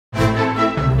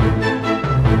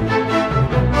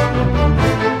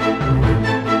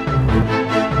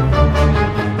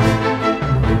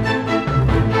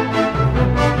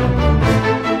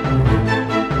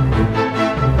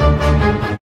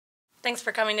Thanks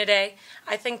for coming today.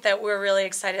 I think that we're really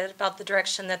excited about the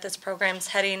direction that this program's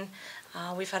heading.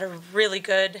 We've had a really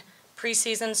good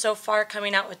preseason so far,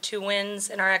 coming out with 2 wins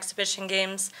in our exhibition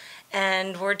games,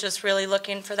 and we're just really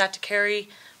looking for that to carry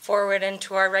forward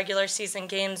into our regular season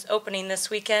games opening this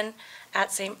weekend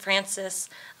at St. Francis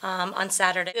on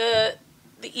Saturday.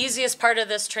 The easiest part of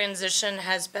this transition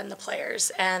has been the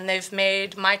players, and they've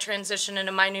made my transition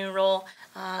into my new role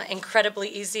incredibly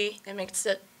easy. It makes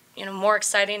it more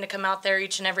exciting to come out there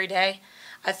each and every day.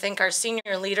 I think our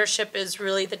senior leadership is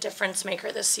really the difference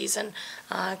maker this season.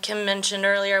 Kim mentioned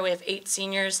earlier we have 8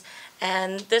 seniors,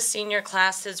 and this senior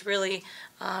class has really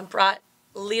brought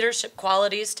leadership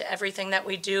qualities to everything that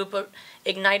we do, but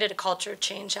ignited a culture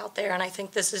change out there. And I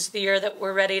think this is the year that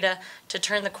we're ready to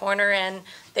turn the corner, and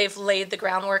they've laid the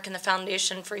groundwork and the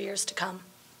foundation for years to come.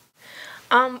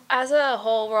 As a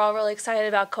whole, we're all really excited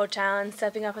about Coach Allen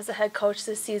stepping up as a head coach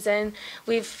this season.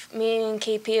 Me and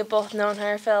KP have both known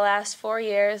her for the last 4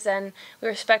 years, and we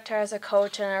respect her as a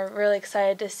coach and are really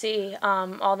excited to see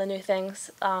all the new things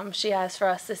she has for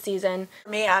us this season. For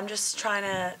me, I'm just trying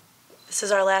to, this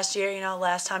is our last year,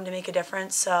 last time to make a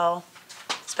difference, so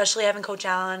especially having Coach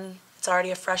Allen, it's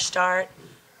already a fresh start,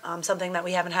 something that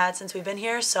we haven't had since we've been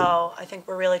here, so I think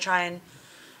we're really trying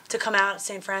to come out at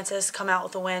St. Francis, come out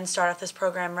with a win, start off this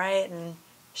program right, and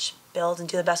build and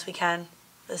do the best we can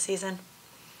for the season.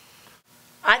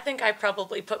 I think I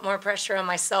probably put more pressure on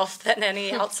myself than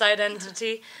any outside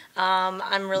entity.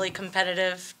 I'm really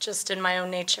competitive just in my own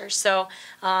nature. So,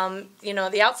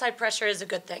 the outside pressure is a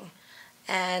good thing.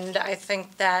 And I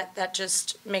think that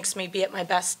just makes me be at my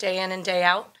best day in and day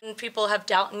out. When people have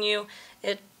doubt in you,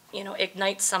 it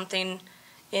ignites something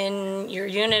in your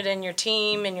unit and your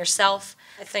team and yourself.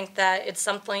 I think that it's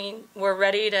something we're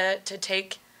ready to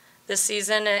take this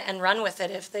season and run with it.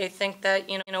 If they think that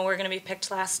we're going to be picked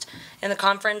last in the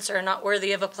conference or not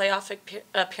worthy of a playoff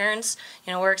appearance,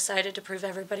 we're excited to prove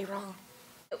everybody wrong.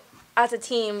 As a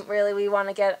team, really, we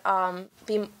want to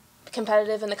be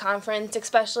competitive in the conference,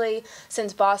 especially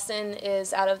since Boston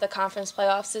is out of the conference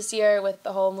playoffs this year with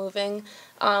the whole moving.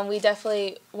 We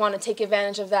definitely want to take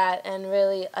advantage of that and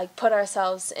really put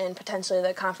ourselves in potentially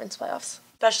the conference playoffs.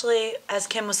 Especially, as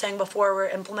Kim was saying before, we're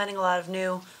implementing a lot of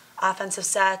new offensive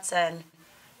sets and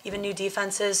even new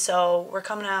defenses, so we're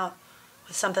coming out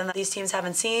with something that these teams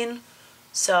haven't seen.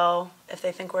 So if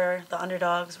they think we're the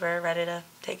underdogs, we're ready to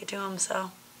take it to them.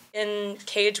 So in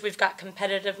cage, we've got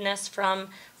competitiveness from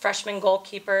freshman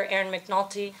goalkeeper Aaron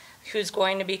McNulty, who's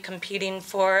going to be competing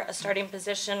for a starting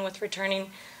position with returning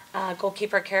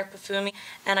goalkeeper Kara Pafumi.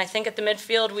 And I think at the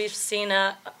midfield, we've seen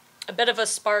a bit of a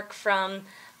spark from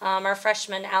our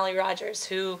freshman Allie Rogers,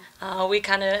 who we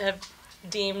kind of have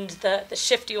deemed the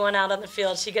shifty one out on the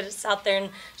field. She gets out there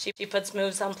and she puts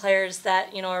moves on players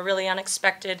that are really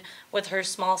unexpected with her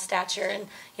small stature. And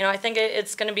I think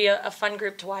it's going to be a fun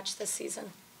group to watch this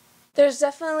season. There's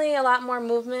definitely a lot more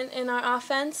movement in our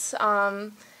offense.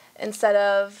 Instead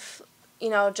of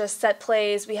just set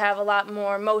plays, we have a lot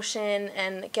more motion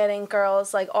and getting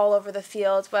girls all over the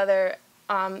field, whether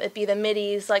it be the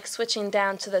middies switching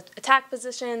down to the attack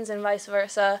positions and vice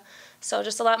versa. So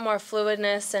just a lot more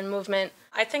fluidness and movement.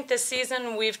 I think this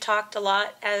season we've talked a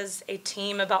lot as a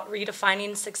team about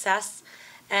redefining success,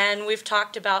 and we've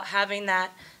talked about having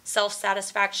that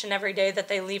self-satisfaction every day that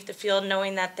they leave the field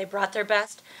knowing that they brought their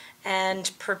best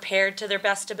and prepared to their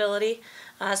best ability.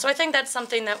 So I think that's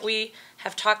something that we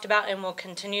have talked about and will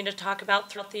continue to talk about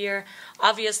throughout the year.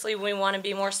 Obviously, we want to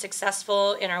be more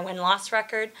successful in our win-loss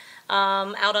record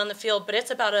out on the field, but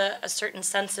it's about a certain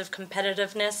sense of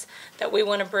competitiveness that we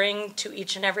want to bring to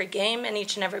each and every game and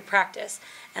each and every practice.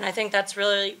 And I think that's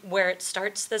really where it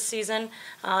starts this season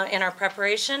in our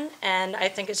preparation, and I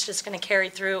think it's just going to carry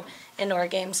through into our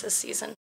games this season.